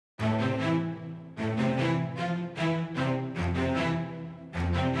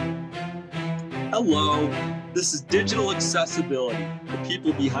Hello, this is Digital Accessibility, the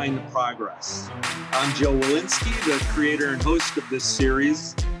people behind the progress. I'm Joe Walensky, the creator and host of this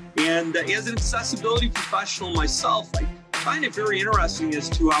series. And as an accessibility professional myself, I find it very interesting as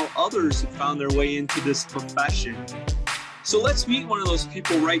to how others have found their way into this profession. So let's meet one of those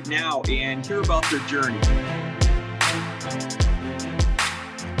people right now and hear about their journey.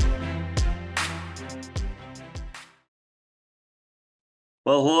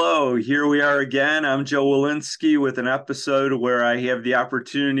 Well, hello, here we are again. I'm Joe Walensky with an episode where I have the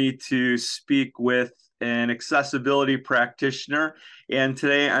opportunity to speak with an accessibility practitioner. And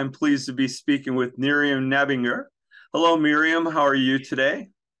today I'm pleased to be speaking with Miriam Nabinger. Hello, Miriam. How are you today?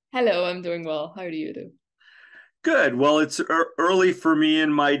 Hello, I'm doing well. How do you do? Good. Well, it's early for me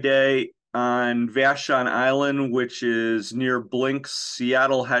in my day on Vashon Island, which is near Blink's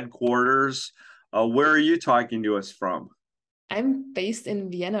Seattle headquarters. Where are you talking to us from? I'm based in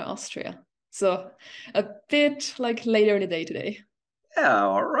Vienna, Austria. So a bit like later in the day today. Yeah,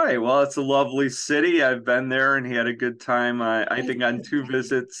 all right. Well, it's a lovely city. I've been there and had a good time. I think on two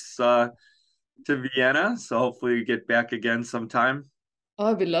visits to Vienna. So hopefully we get back again sometime. Oh,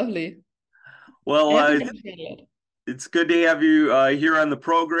 it'd be lovely. I Well, haven't been to Vienna yet. it's good to have you here on the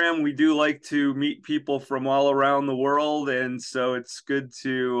program. We do like to meet people from all around the world, and so it's good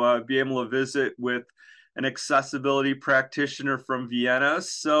to be able to visit with an accessibility practitioner from Vienna.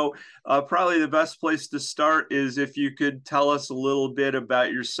 So probably the best place to start is if you could tell us a little bit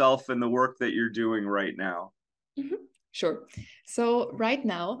about yourself and the work that you're doing right now. Sure. So right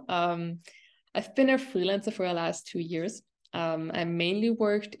now, I've been a freelancer for the last 2 years. I mainly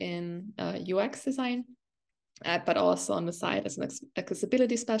worked in UX design, but also on the side as an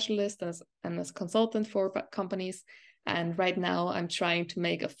accessibility specialist and as a consultant for companies. And right now I'm trying to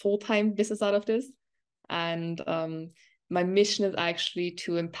make a full-time business out of this. And my mission is actually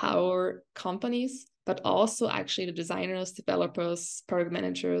to empower companies, but also actually the designers, developers, product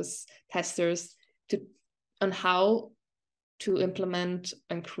managers, testers on how to implement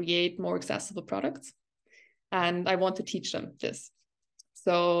and create more accessible products. And I want to teach them this.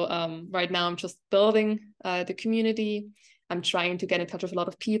 So right now I'm just building the community. I'm trying to get in touch with a lot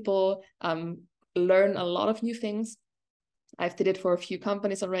of people, learn a lot of new things. I've did it for a few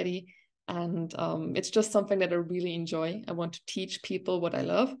companies already. And it's just something that I really enjoy. I want to teach people what I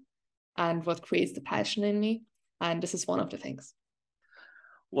love and what creates the passion in me. And this is one of the things.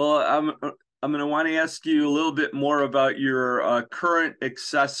 Well, I'm going to want to ask you a little bit more about your current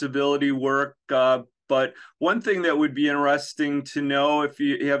accessibility work. But one thing that would be interesting to know if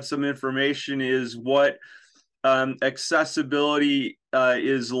you have some information is what accessibility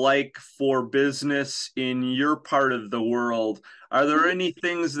is like for business in your part of the world. Are there any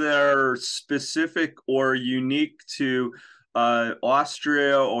things that are specific or unique to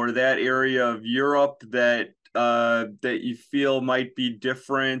Austria or that area of Europe that you feel might be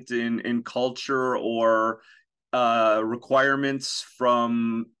different in culture or requirements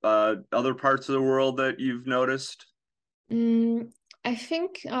from other parts of the world that you've noticed? I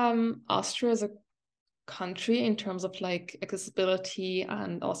think Austria is a country in terms of like accessibility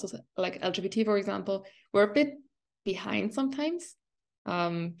and also like LGBT, for example, we're a bit behind sometimes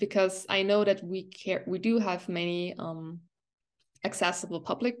because I know that we do have many accessible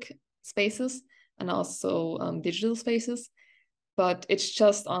public spaces and also digital spaces, but it's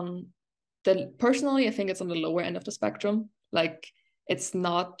just personally, I think it's on the lower end of the spectrum. Like it's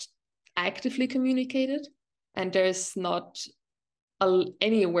not actively communicated and there's not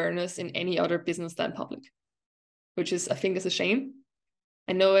any awareness in any other business than public, which is, I think, is a shame.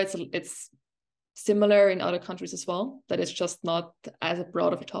 I know it's similar in other countries as well, that it's just not as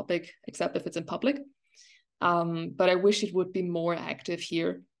broad of a topic, except if it's in public. But I wish it would be more active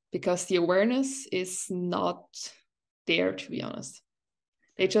here because the awareness is not there, to be honest.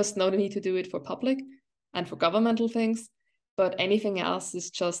 They just know they need to do it for public and for governmental things, but anything else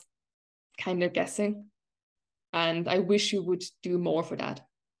is just kind of guessing. And I wish you would do more for that.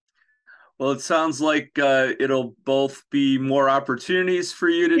 Well, it sounds like it'll both be more opportunities for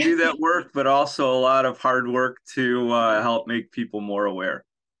you to do that work, but also a lot of hard work to help make people more aware.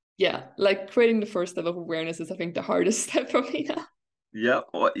 Yeah, like creating the first step of awareness is, I think, the hardest step for me now. Yeah,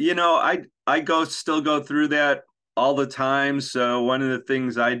 well, I still go through that all the time. So one of the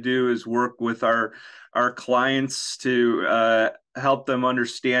things I do is work with our clients to help them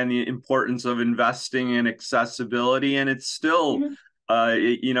understand the importance of investing in accessibility, and it's still a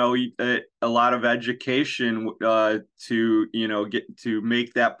lot of education to get to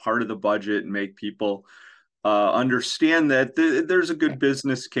make that part of the budget and make people understand that there's a good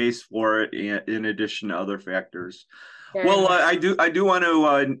business case for it in addition to other factors. Very Well, much. I do want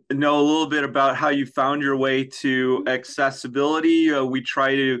to know a little bit about how you found your way to accessibility. We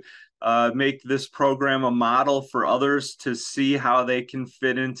try to make this program a model for others to see how they can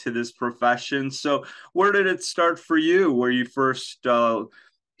fit into this profession. So, where did it start for you? Where you first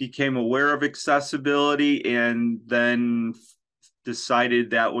became aware of accessibility and then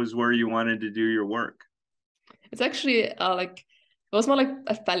decided that was where you wanted to do your work? It's actually like it was more like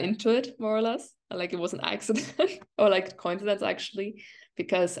I fell into it more or less. Like it was an accident or like coincidence actually,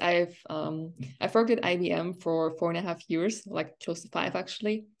 because I've worked at IBM for 4.5 years, like close to 5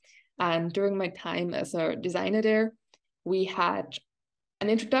 actually. And during my time as a designer there, we had an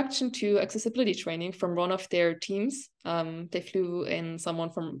introduction to accessibility training from one of their teams. They flew in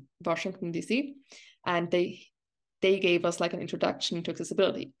someone from Washington DC, and they gave us like an introduction to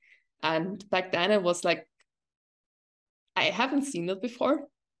accessibility. And back then it was like I haven't seen it before,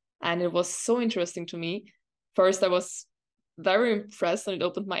 and it was so interesting to me. First, I was very impressed, and it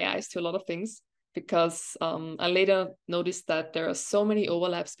opened my eyes to a lot of things because I later noticed that there are so many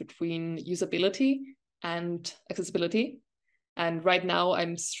overlaps between usability and accessibility. And right now,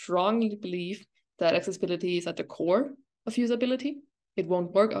 I'm strongly believe that accessibility is at the core of usability. It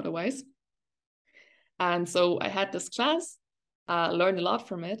won't work otherwise. And so I had this class, learned a lot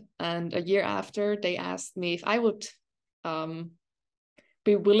from it. And a year after, they asked me if I would um,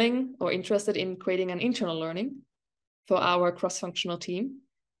 be willing or interested in creating an internal learning for our cross-functional team.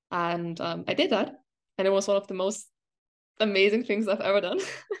 And I did that. And it was one of the most amazing things I've ever done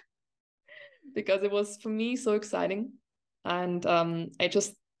because it was for me so exciting. And I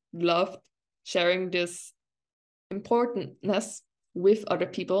just loved sharing this importantness with other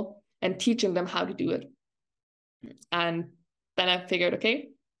people and teaching them how to do it. And then I figured, okay,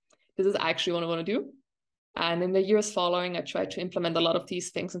 this is actually what I want to do. And in the years following, I tried to implement a lot of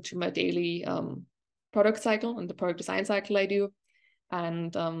these things into my daily product cycle and the product design cycle I do.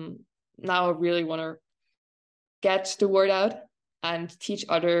 And now I really want to get the word out and teach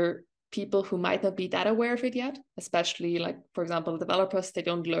other people who might not be that aware of it yet, especially like, for example, developers, they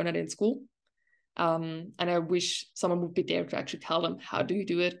don't learn it in school. And I wish someone would be there to actually tell them how do you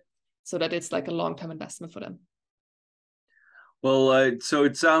do it so that it's like a long-term investment for them. Well, so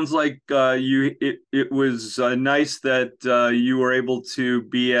it sounds like it was nice that you were able to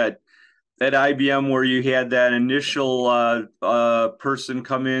be at IBM where you had that initial person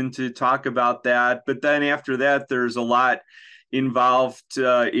come in to talk about that, but then after that, there's a lot involved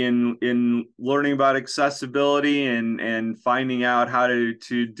in learning about accessibility and finding out how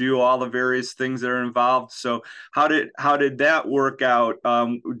to do all the various things that are involved. So how did that work out?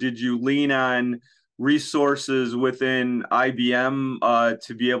 Did you lean on resources within IBM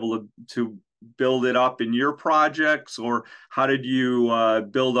to be able to build it up in your projects, or how did you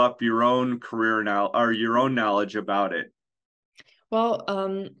build up your own career now or your own knowledge about it?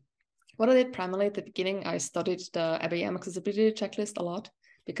 Well, what I did primarily at the beginning, I studied the IBM accessibility checklist a lot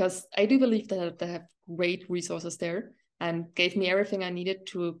because I do believe that they have great resources there and gave me everything I needed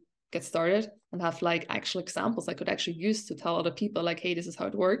to get started and have like actual examples I could actually use to tell other people like, hey, this is how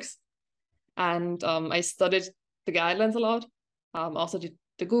it works. And I studied the guidelines a lot, also did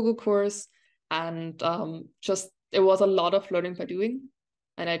the Google course, and just it was a lot of learning by doing.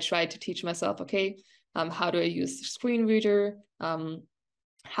 And I tried to teach myself, okay, how do I use the screen reader?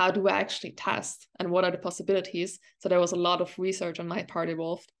 How do I actually test? And what are the possibilities? So there was a lot of research on my part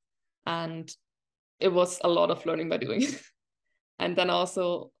involved. And it was a lot of learning by doing. And then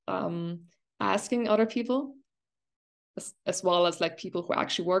also asking other people as well as like people who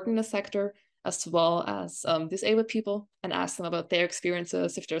actually work in the sector, as well as disabled people, and ask them about their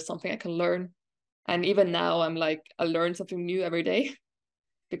experiences, if there's something I can learn. And even now, I'm like, I learn something new every day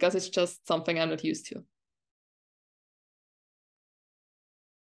because it's just something I'm not used to.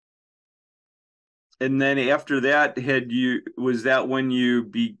 And then after that, was that when you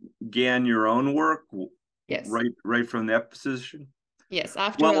began your own work, Yes. right from that position? Yes.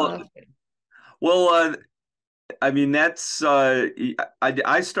 After I Well, left. well, I mean that's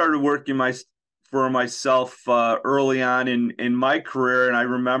I started working for myself early on in my career, and I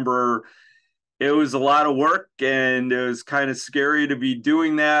remember it was a lot of work and it was kind of scary to be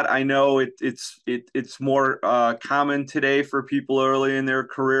doing that. I know it's more common today for people early in their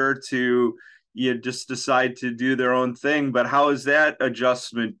career to just decide to do their own thing. But how has that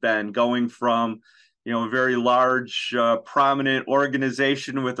adjustment been going from a very large, prominent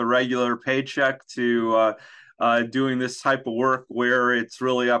organization with a regular paycheck to doing this type of work where it's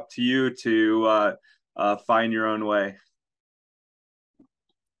really up to you to find your own way?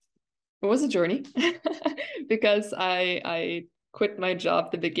 It was a journey because I quit my job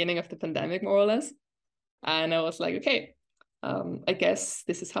at the beginning of the pandemic, more or less. And I was like, okay, I guess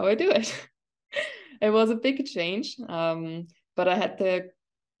this is how I do it. It was a big change, but I had to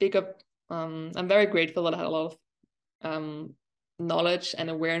pick up. I'm very grateful that I had a lot of knowledge and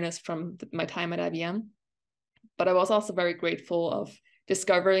awareness from my time at IBM. But I was also very grateful of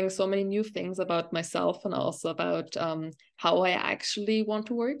discovering so many new things about myself and also about how I actually want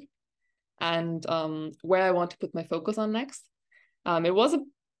to work and where I want to put my focus on next. It was a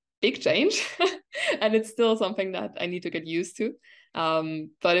big change and it's still something that I need to get used to.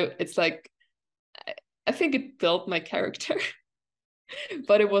 But it's like, I think it built my character,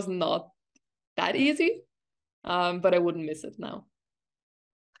 but it was not that easy. But I wouldn't miss it now.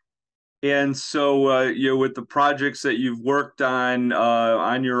 And so, with the projects that you've worked on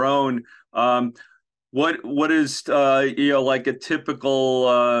your own, what is like a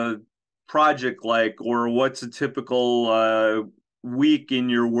typical project like, or what's a typical week in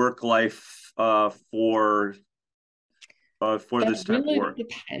your work life for That this type of really work?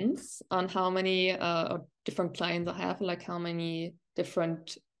 depends on how many different clients I have, like how many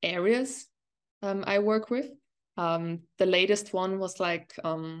different areas I work with. The latest one was like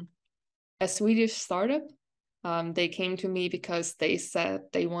a Swedish startup. They came to me because they said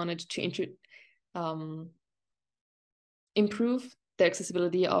they wanted to improve the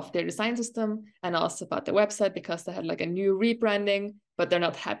accessibility of their design system and also about their website because they had like a new rebranding, but they're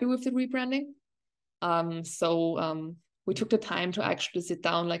not happy with the rebranding. So we took the time to actually sit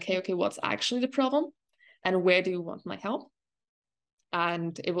down like, hey, okay, what's actually the problem and where do you want my help?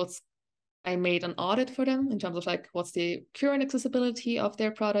 And I made an audit for them in terms of like, what's the current accessibility of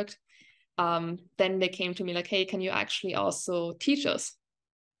their product? Then they came to me like, hey, can you actually also teach us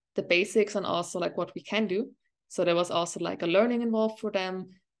the basics and also like what we can do? So there was also like a learning involved for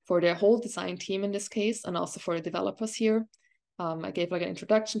them, for their whole design team in this case, and also for the developers here. I gave like an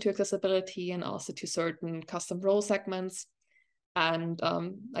introduction to accessibility and also to certain custom role segments. And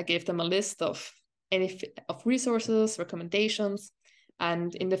I gave them a list of resources, recommendations.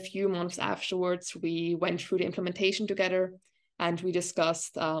 And in the few months afterwards, we went through the implementation together and we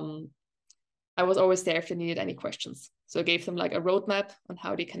discussed. I was always there if they needed any questions. So I gave them like a roadmap on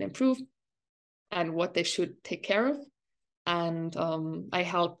how they can improve and what they should take care of. And I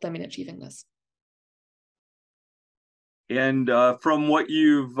helped them in achieving this. And from what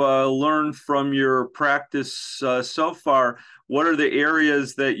you've learned from your practice so far, what are the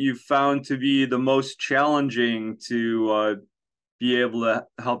areas that you've found to be the most challenging to be able to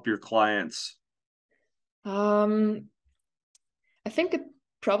help your clients? I think it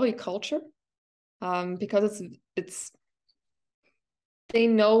probably culture, because it's they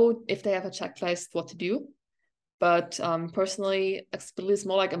know if they have a checklist what to do, but personally, accessibility is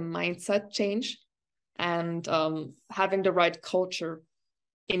more like a mindset change and having the right culture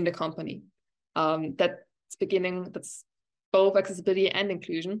in the company. That's both accessibility and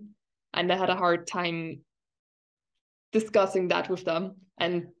inclusion. And I had a hard time discussing that with them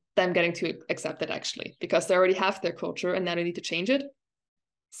and them getting to accept it actually, because they already have their culture and now they need to change it.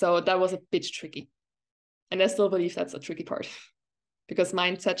 So that was a bit tricky. And I still believe that's a tricky part because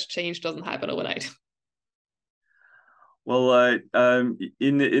mindset change doesn't happen overnight. Well,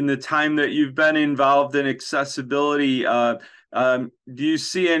 in the time that you've been involved in accessibility, do you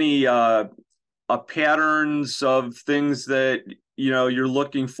see any patterns of things that you're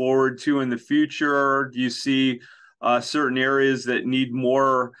looking forward to in the future? Do you see certain areas that need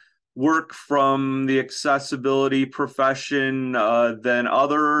more work from the accessibility profession than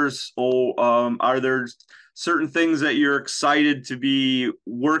others, or are there certain things that you're excited to be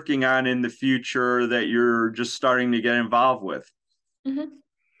working on in the future that you're just starting to get involved with? Mm-hmm.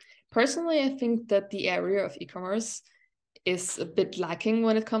 Personally, I think that the area of e-commerce is a bit lacking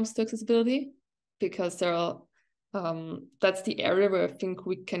when it comes to accessibility because that's the area where I think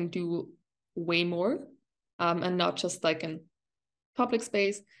we can do way more, and not just like in public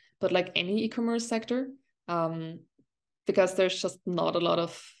space, but like any e-commerce sector, because there's just not a lot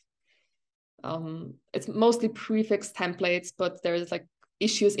of it's mostly prefix templates, but there's like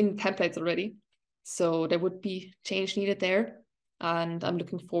issues in templates already. So there would be change needed there. And I'm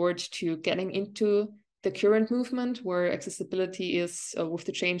looking forward to getting into the current movement where accessibility is with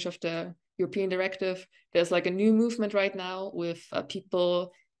the change of the European directive. There's like a new movement right now with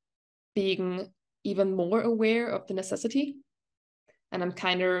people being even more aware of the necessity. And I'm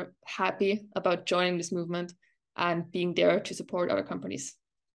kind of happy about joining this movement and being there to support other companies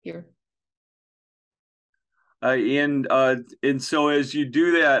here. And so as you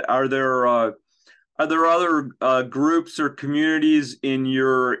do that, are there other groups or communities in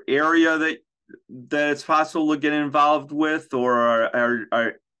your area that it's possible to get involved with, or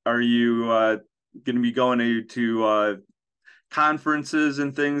are you going to be going to conferences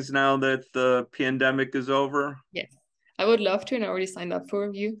and things now that the pandemic is over? Yes, I would love to, and I already signed up for a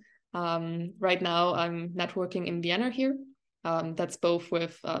review. Right now, I'm networking in Vienna here. That's both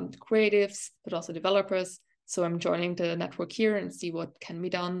with creatives, but also developers. So I'm joining the network here and see what can be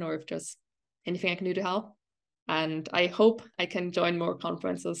done, or if there's anything I can do to help. And I hope I can join more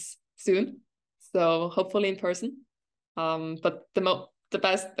conferences soon. So hopefully in person. But the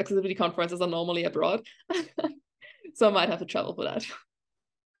best accessibility conferences are normally abroad. So I might have to travel for that.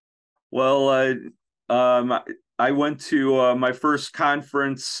 Well, um, I went to my first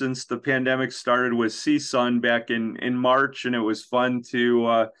conference since the pandemic started was CSUN back in March, and it was fun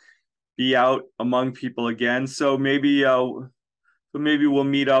to be out among people again. So maybe we'll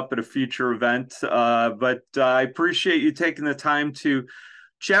meet up at a future event. But I appreciate you taking the time to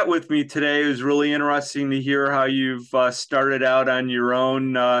chat with me today. It was really interesting to hear how you've started out on your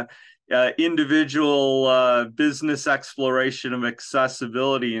own individual business exploration of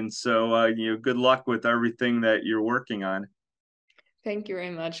accessibility. And so, good luck with everything that you're working on. Thank you very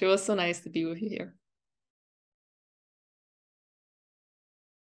much. It was so nice to be with you here.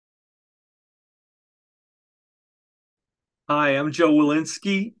 Hi, I'm Joe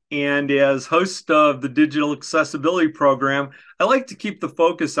Walensky, and as host of the Digital Accessibility Program, I like to keep the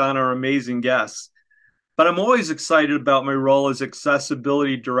focus on our amazing guests. But I'm always excited about my role as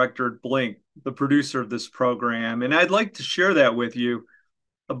Accessibility Director at Blink, the producer of this program, and I'd like to share that with you.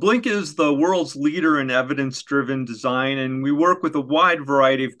 Blink is the world's leader in evidence-driven design, and we work with a wide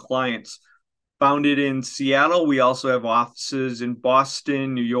variety of clients. Founded in Seattle, we also have offices in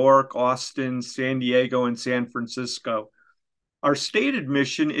Boston, New York, Austin, San Diego, and San Francisco. Our stated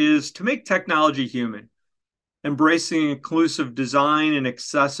mission is to make technology human. Embracing inclusive design and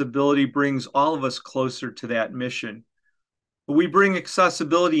accessibility brings all of us closer to that mission. We bring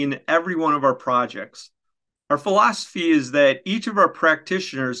accessibility in every one of our projects. Our philosophy is that each of our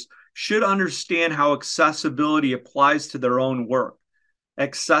practitioners should understand how accessibility applies to their own work.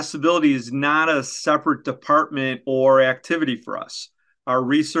 Accessibility is not a separate department or activity for us. Our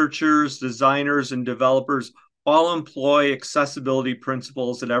researchers, designers, and developers all employ accessibility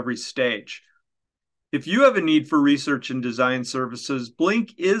principles at every stage. If you have a need for research and design services,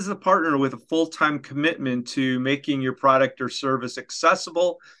 Blink is a partner with a full-time commitment to making your product or service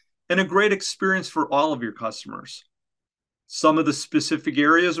accessible and a great experience for all of your customers. Some of the specific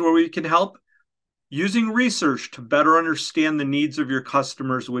areas where we can help: using research to better understand the needs of your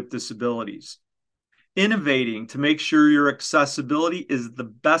customers with disabilities, innovating to make sure your accessibility is the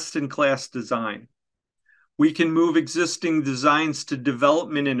best-in-class design. We can move existing designs to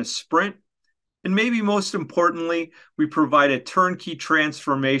development in a sprint. And maybe most importantly, we provide a turnkey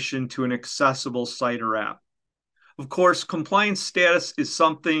transformation to an accessible site or app. Of course, compliance status is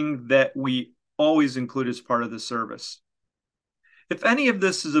something that we always include as part of the service. If any of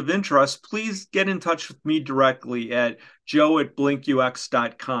this is of interest, please get in touch with me directly at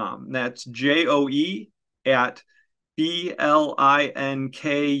joe@blinkux.com. That's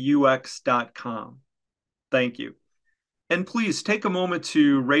joe@blinkux.com. Thank you. And please take a moment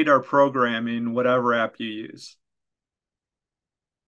to rate our program in whatever app you use.